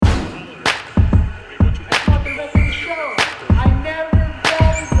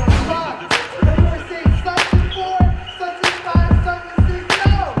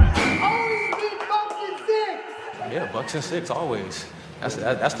Bucks and Six always.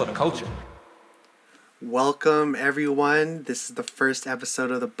 That's for the culture. Welcome, everyone. This is the first episode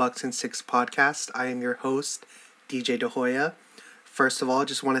of the Bucks and Six podcast. I am your host, DJ De Hoya. First of all,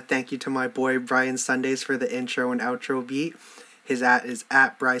 just want to thank you to my boy Brian Sundays for the intro and outro beat. His @ is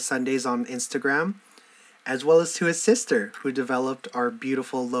 @BrySundays on Instagram, as well as to his sister, who developed our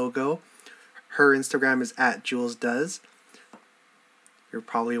beautiful logo. Her Instagram is @JulesDoes. You're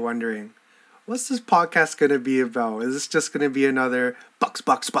probably wondering, what's this podcast going to be about? Is this just going to be another Bucks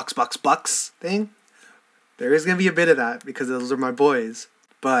thing? There is going to be a bit of that because those are my boys.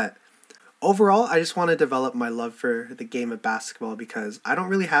 But overall, I just want to develop my love for the game of basketball because I don't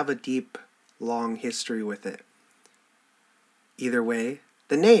really have a deep, long history with it. Either way,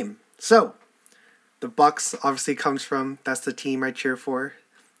 the name. So, the Bucks obviously comes from, that's the team I cheer for.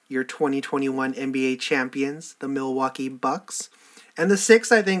 Your 2021 NBA champions, the Milwaukee Bucks. And the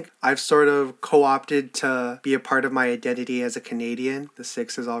Six, I think I've sort of co-opted to be a part of my identity as a Canadian. The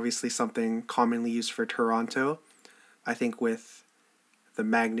Six is obviously something commonly used for Toronto. I think with the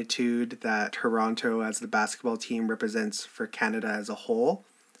magnitude that Toronto as the basketball team represents for Canada as a whole,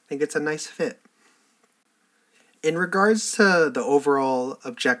 I think it's a nice fit. In regards to the overall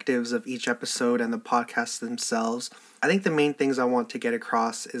objectives of each episode and the podcasts themselves, I think the main things I want to get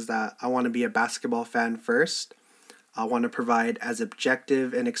across is that I want to be a basketball fan first. I want to provide as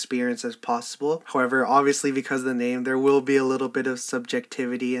objective an experience as possible. However, obviously because of the name, there will be a little bit of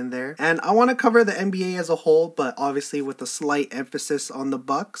subjectivity in there. And I want to cover the NBA as a whole, but obviously with a slight emphasis on the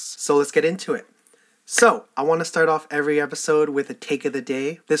Bucks. So let's get into it. So, I want to start off every episode with a take of the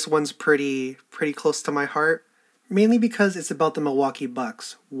day. This one's pretty close to my heart. Mainly because it's about the Milwaukee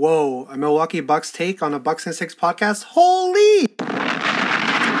Bucks. Whoa, a Milwaukee Bucks take on a Bucks and Six podcast? Holy!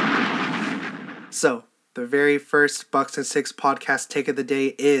 So, the very first Bucks and Six podcast take of the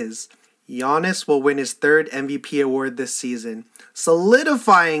day is Giannis will win his third MVP award this season,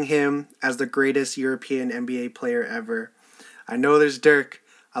 solidifying him as the greatest European NBA player ever. I know there's Dirk.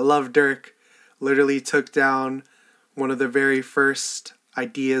 I love Dirk. Literally took down one of the very first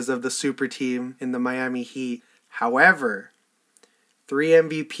ideas of the super team in the Miami Heat. However, 3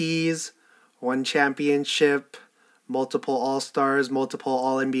 MVPs, 1 championship, multiple All-Stars, multiple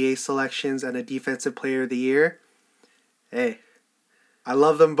All-NBA selections, and a Defensive Player of the Year. Hey, I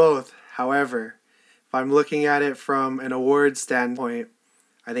love them both. However, if I'm looking at it from an award standpoint,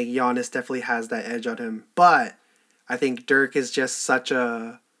 I think Giannis definitely has that edge on him. But I think Dirk is just such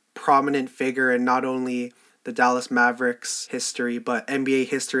a prominent figure in not only the Dallas Mavericks history, but NBA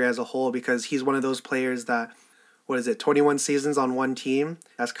history as a whole, because he's one of those players that 21 seasons on one team?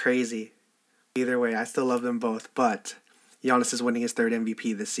 That's crazy. Either way, I still love them both, but Giannis is winning his third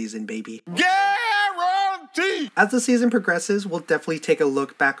MVP this season, baby. Guarantee! As the season progresses, we'll definitely take a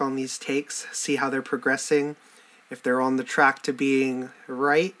look back on these takes, see how they're progressing, if they're on the track to being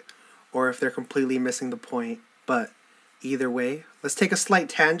right, or if they're completely missing the point. But either way, let's take a slight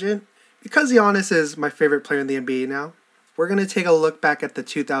tangent. Because Giannis is my favorite player in the NBA now, we're going to take a look back at the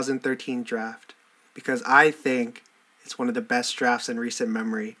 2013 draft. Because I think it's one of the best drafts in recent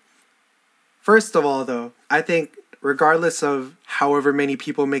memory. First of all, though, I think regardless of however many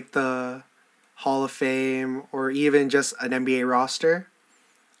people make the Hall of Fame or even just an NBA roster,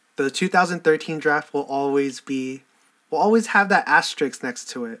 the 2013 draft will always have that asterisk next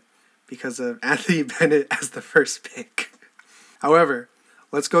to it because of Anthony Bennett as the first pick. However,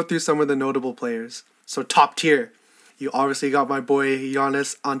 let's go through some of the notable players. So top tier. You obviously got my boy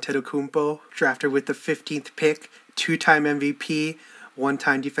Giannis Antetokounmpo, drafted with the 15th pick, 2-time MVP,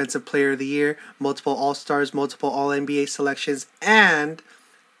 1-time Defensive Player of the Year, multiple All-Stars, multiple All-NBA selections, and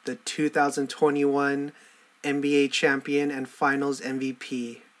the 2021 NBA champion and Finals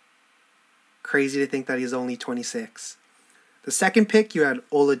MVP. Crazy to think that he's only 26. The second pick, you had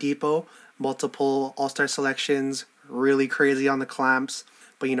Oladipo, multiple All-Star selections, really crazy on the clamps,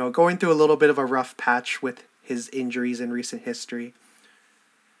 but going through a little bit of a rough patch with his injuries in recent history.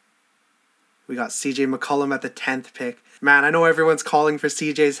 We got CJ McCollum at the 10th pick. Man, I know everyone's calling for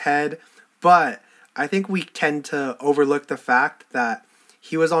CJ's head, but I think we tend to overlook the fact that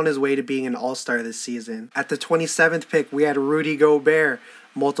he was on his way to being an all-star this season. At the 27th pick, we had Rudy Gobert,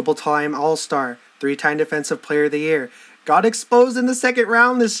 multiple-time all-star, 3-time Defensive Player of the Year. Got exposed in the second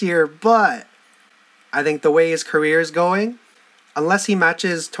round this year, but I think the way his career is going, unless he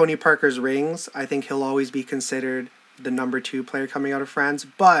matches Tony Parker's rings, I think he'll always be considered the number 2 player coming out of France.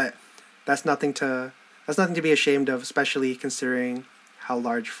 But that's nothing to be ashamed of, especially considering how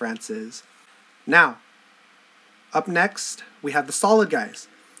large France is. Now, up next, we have the solid guys.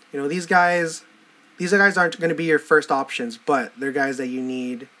 These guys aren't going to be your first options, but they're guys that you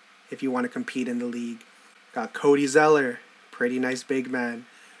need if you want to compete in the league. Got Cody Zeller, pretty nice big man.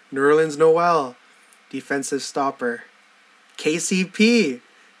 Nerlens Noel, defensive stopper. KCP,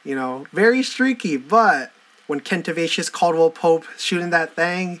 very streaky, but when Kentavious Caldwell-Pope shooting that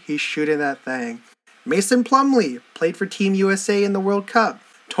thing, he's shooting that thing. Mason Plumlee played for Team USA in the World Cup.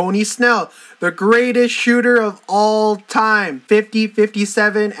 Tony Snell, the greatest shooter of all time. 50,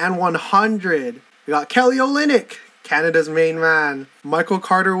 57, and 100. We got Kelly Olynyk, Canada's main man. Michael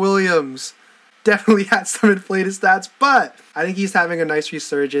Carter-Williams definitely had some inflated stats, but I think he's having a nice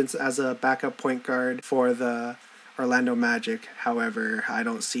resurgence as a backup point guard for the Orlando Magic. However, I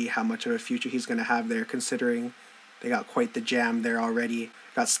don't see how much of a future he's going to have there, considering they got quite the jam there already.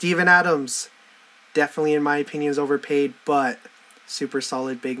 Got Steven Adams, definitely in my opinion is overpaid, but super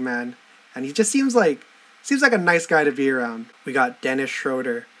solid big man. And he just seems like a nice guy to be around. We got Dennis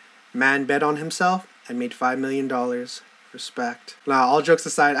Schroeder. Man bet on himself and made $5 million. Respect. Now, all jokes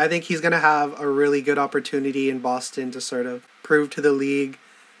aside, I think he's going to have a really good opportunity in Boston to sort of prove to the league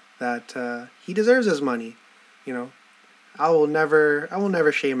that he deserves his money. I will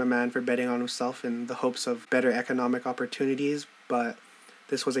never shame a man for betting on himself in the hopes of better economic opportunities, but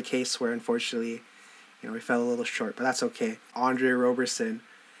this was a case where unfortunately, we fell a little short, but that's okay. Andre Roberson.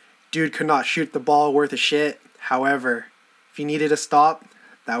 Dude could not shoot the ball worth a shit. However, if you needed a stop,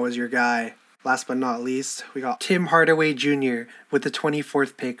 that was your guy. Last but not least, we got Tim Hardaway Jr. with the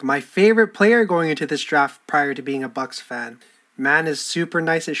 24th pick. My favorite player going into this draft prior to being a Bucks fan. Man is super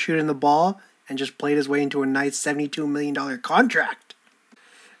nice at shooting the ball and just played his way into a nice $72 million contract.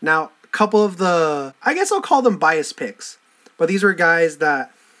 Now, a couple of I guess I'll call them bias picks, but these were guys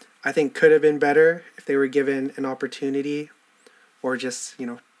that I think could have been better if they were given an opportunity or just,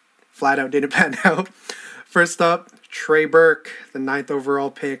 flat out didn't pan out. First up, Trey Burke, the 9th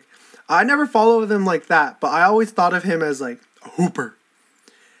overall pick. I never followed him like that, but I always thought of him as like a hooper.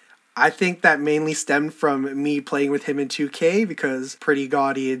 I think that mainly stemmed from me playing with him in 2K because pretty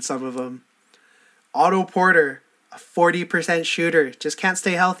gaudy in some of them. Otto Porter, a 40% shooter, just can't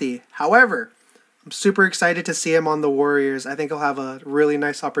stay healthy. However, I'm super excited to see him on the Warriors. I think he'll have a really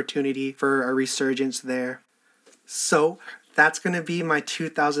nice opportunity for a resurgence there. So, that's going to be my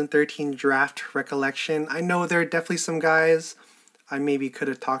 2013 draft recollection. I know there are definitely some guys I maybe could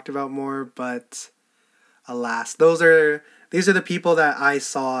have talked about more, but alas, these are the people that I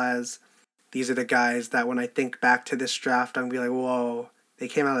saw as these are the guys that when I think back to this draft, I'm going to be like, whoa, they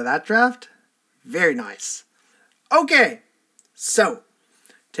came out of that draft? Very nice. Okay, so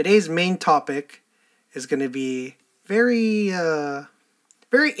today's main topic is going to be very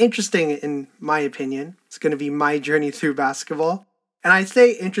interesting in my opinion. It's going to be my journey through basketball. And I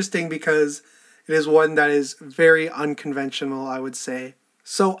say interesting because it is one that is very unconventional, I would say.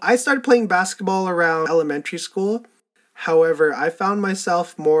 So I started playing basketball around elementary school. However, I found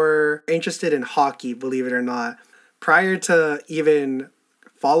myself more interested in hockey, believe it or not. Prior to even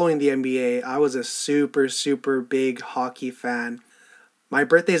following the NBA, I was a super, super big hockey fan. My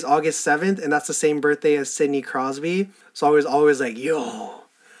birthday is August 7th, and that's the same birthday as Sidney Crosby. So I was always like, yo,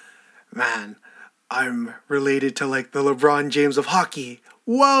 man, I'm related to like the LeBron James of hockey.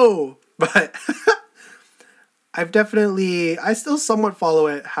 Whoa! But I still somewhat follow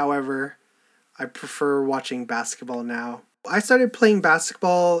it. However, I prefer watching basketball now. I started playing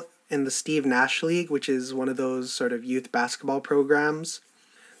basketball in the Steve Nash League, which is one of those sort of youth basketball programs.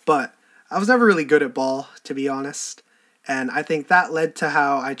 But I was never really good at ball, to be honest. And I think that led to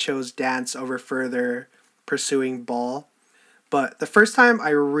how I chose dance over further pursuing ball. But the first time I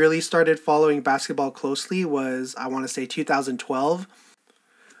really started following basketball closely was, I want to say, 2012.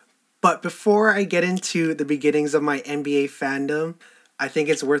 But before I get into the beginnings of my NBA fandom, I think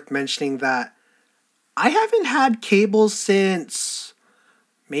it's worth mentioning that I haven't had cable since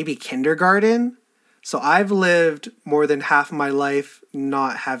maybe kindergarten. So I've lived more than half my life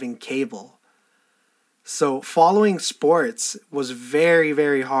not having cable. So following sports was very,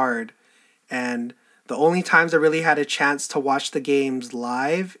 very hard. And the only times I really had a chance to watch the games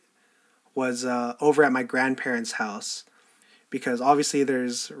live was over at my grandparents' house. Because obviously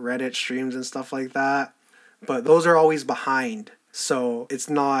there's Reddit streams and stuff like that. But those are always behind. So it's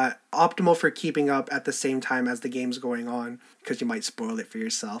not optimal for keeping up at the same time as the game's going on. Because you might spoil it for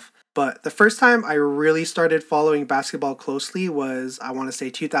yourself. But the first time I really started following basketball closely was, I want to say,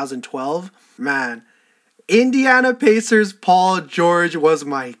 2012. Man, Indiana Pacers Paul George was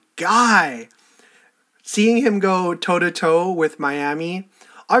my guy. Seeing him go toe-to-toe with Miami.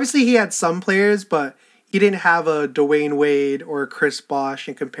 Obviously he had some players, but he didn't have a Dwayne Wade or a Chris Bosh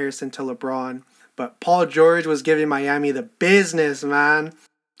in comparison to LeBron. But Paul George was giving Miami the business, man.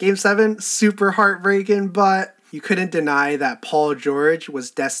 Game 7, super heartbreaking, but you couldn't deny that Paul George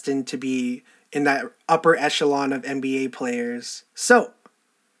was destined to be in that upper echelon of NBA players. So,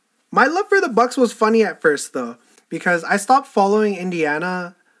 my love for the Bucks was funny at first though, because I stopped following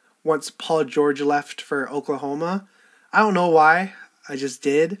Indiana once Paul George left for Oklahoma. I don't know why, I just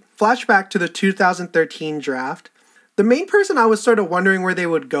did. Flashback to the 2013 draft. The main person I was sort of wondering where they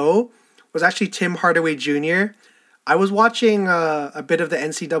would go was actually Tim Hardaway Jr. I was watching a bit of the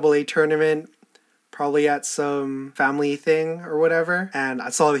NCAA tournament, probably at some family thing or whatever, and I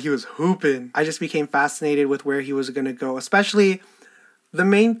saw that he was hooping. I just became fascinated with where he was going to go, especially the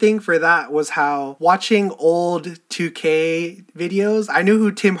main thing for that was how watching old 2K videos, I knew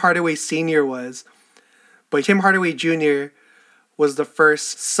who Tim Hardaway Sr. was, but Tim Hardaway Jr. was the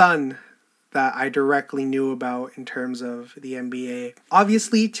first son that I directly knew about in terms of the NBA.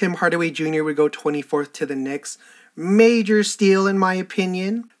 Obviously, Tim Hardaway Jr. would go 24th to the Knicks. Major steal in my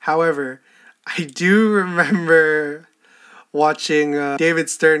opinion. However, I do remember watching David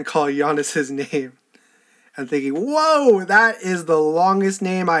Stern call Giannis his name and thinking, whoa, that is the longest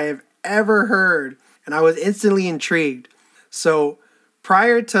name I have ever heard. And I was instantly intrigued. So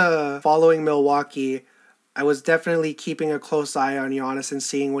prior to following Milwaukee, I was definitely keeping a close eye on Giannis and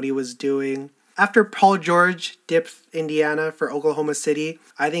seeing what he was doing. After Paul George dipped Indiana for Oklahoma City,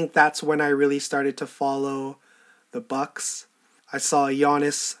 I think that's when I really started to follow the Bucks. I saw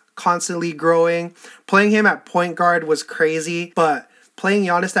Giannis constantly growing. Playing him at point guard was crazy, but playing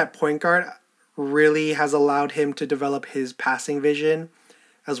Giannis at point guard really has allowed him to develop his passing vision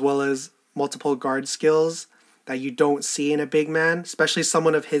as well as multiple guard skills that you don't see in a big man, especially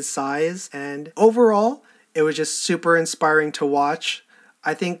someone of his size. And overall, it was just super inspiring to watch.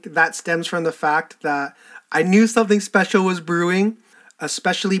 I think that stems from the fact that I knew something special was brewing,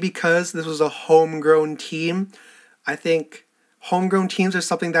 especially because this was a homegrown team. I think homegrown teams are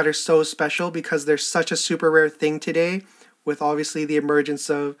something that are so special because they're such a super rare thing today, with obviously the emergence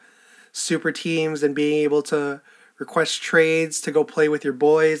of super teams and being able to request trades to go play with your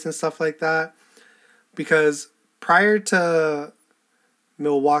boys and stuff like that. Because prior to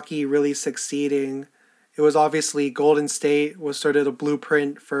Milwaukee really succeeding, it was obviously Golden State was sort of the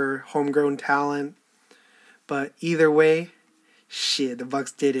blueprint for homegrown talent. But either way, shit, the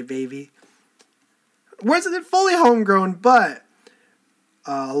Bucks did it, baby. Wasn't it fully homegrown, but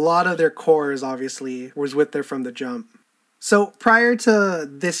a lot of their cores obviously was with there from the jump. So prior to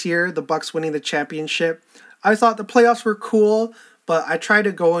this year, the Bucks winning the championship, I thought the playoffs were cool, but I tried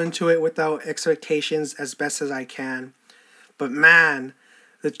to go into it without expectations as best as I can. But man,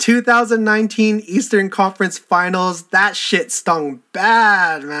 the 2019 Eastern Conference Finals, that shit stung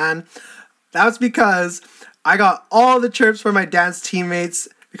bad, man. That was because I got all the chirps from my dance teammates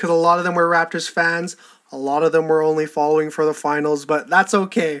because a lot of them were Raptors fans. A lot of them were only following for the finals, but that's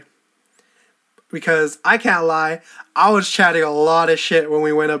okay. Because I can't lie, I was chatting a lot of shit when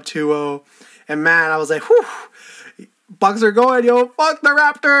we went up 2-0. And man, I was like, whew, Bucks are going, yo, fuck the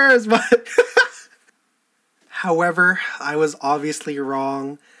Raptors. But however, I was obviously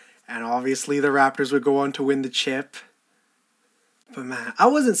wrong. And obviously the Raptors would go on to win the chip. But man, I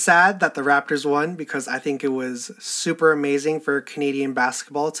wasn't sad that the Raptors won because I think it was super amazing for Canadian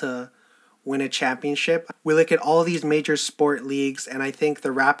basketball to win a championship. We look at all these major sport leagues, and I think the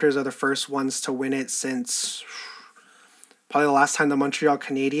Raptors are the first ones to win it since probably the last time the Montreal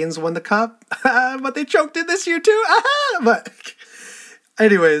Canadiens won the cup. But they choked it this year too. But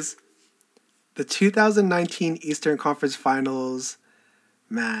anyways, the 2019 Eastern Conference Finals,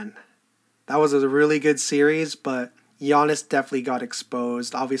 man, that was a really good series, but Giannis definitely got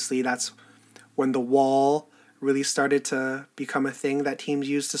exposed. Obviously, that's when the wall really started to become a thing that teams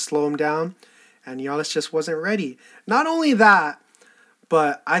used to slow him down, and Giannis just wasn't ready. Not only that,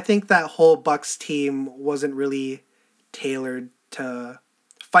 but I think that whole Bucks team wasn't really tailored to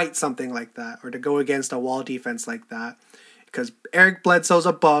fight something like that or to go against a wall defense like that, because Eric Bledsoe's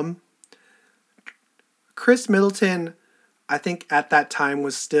a bum. Chris Middleton, I think at that time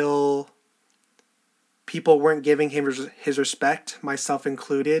was still, people weren't giving him his respect, myself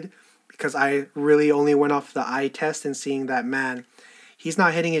included, because I really only went off the eye test and seeing that, man, he's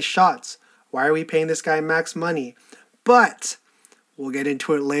not hitting his shots. Why are we paying this guy max money? But we'll get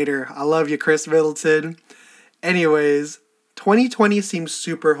into it later. I love you, Chris Middleton. Anyways, 2020 seems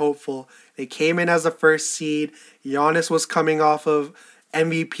super hopeful. They came in as the first seed. Giannis was coming off of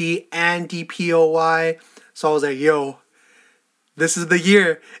MVP and DPOY. So I was like, yo, this is the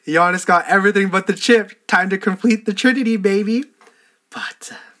year. Giannis got everything but the chip. Time to complete the Trinity, baby.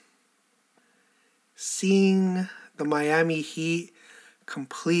 But seeing the Miami Heat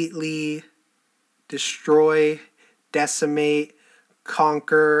completely destroy, decimate,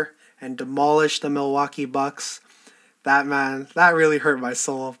 conquer, and demolish the Milwaukee Bucks, that really hurt my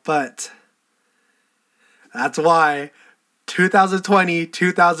soul. But That's why 2020,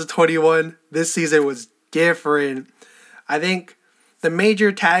 2021, this season was different. I think the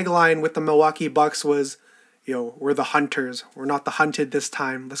major tagline with the Milwaukee Bucks was, we're the hunters. We're not the hunted this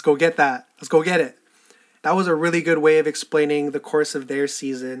time. Let's go get that. Let's go get it. That was a really good way of explaining the course of their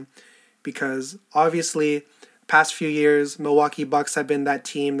season, because obviously past few years, Milwaukee Bucks have been that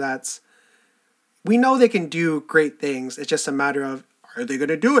team we know they can do great things. It's just a matter of, are they going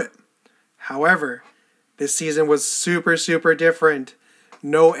to do it? However, this season was super, super different.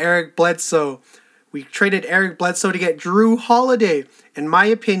 No Eric Bledsoe. We traded Eric Bledsoe to get Drew Holiday. In my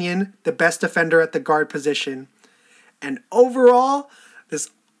opinion, the best defender at the guard position. And overall, this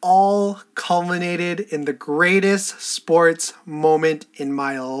all culminated in the greatest sports moment in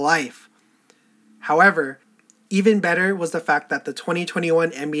my life. However, even better was the fact that the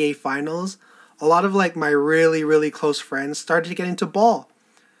 2021 NBA Finals, a lot of my really, really close friends started to get into ball.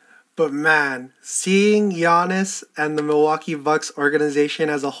 But man, seeing Giannis and the Milwaukee Bucks organization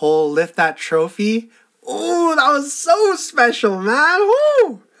as a whole lift that trophy, ooh, that was so special, man.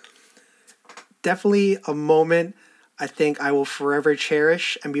 Woo! Definitely a moment I think I will forever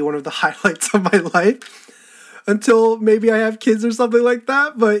cherish and be one of the highlights of my life until maybe I have kids or something like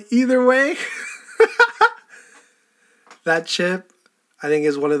that. But either way, that chip, I think,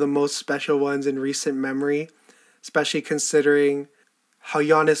 is one of the most special ones in recent memory, especially considering how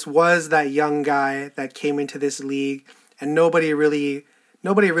Giannis was that young guy that came into this league and nobody really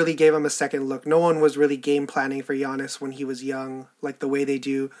gave him a second look. No one was really game planning for Giannis when he was young, like the way they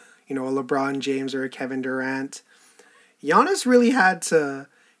do, a LeBron James or a Kevin Durant. Giannis really had to,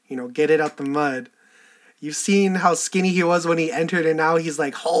 get it out the mud. You've seen how skinny he was when he entered, and now he's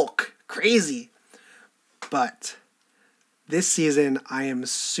like Hulk, crazy. But this season, I am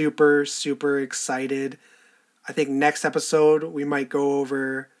super, super excited. I think next episode, we might go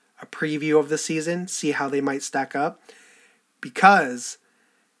over a preview of the season, see how they might stack up. Because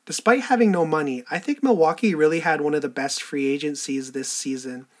despite having no money, I think Milwaukee really had one of the best free agencies this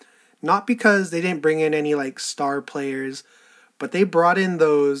season. Not because they didn't bring in any star players, but they brought in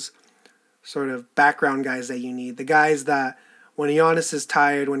those sort of background guys that you need. The guys that when Giannis is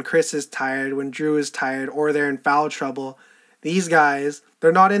tired, when Chris is tired, when Drew is tired, or they're in foul trouble, these guys,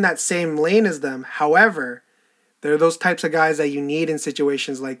 they're not in that same lane as them. However, they're those types of guys that you need in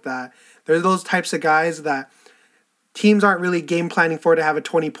situations like that. They're those types of guys that teams aren't really game planning for to have a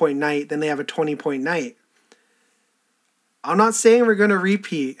 20-point night, then they have a 20-point night. I'm not saying we're going to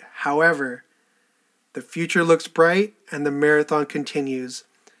repeat. However, the future looks bright and the marathon continues.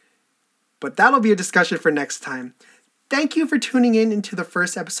 But that'll be a discussion for next time. Thank you for tuning in into the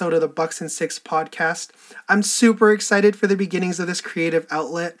first episode of the Bucks and Six podcast. I'm super excited for the beginnings of this creative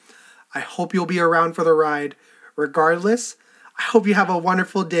outlet. I hope you'll be around for the ride. Regardless, I hope you have a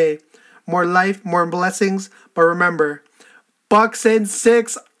wonderful day. More life, more blessings. But remember, Bucks and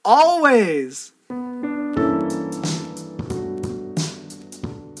Six always!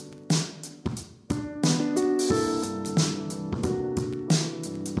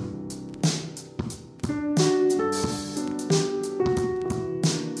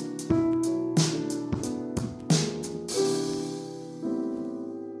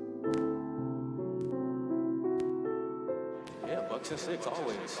 Yeah, Bucks and Six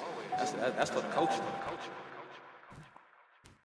always. That's for the culture.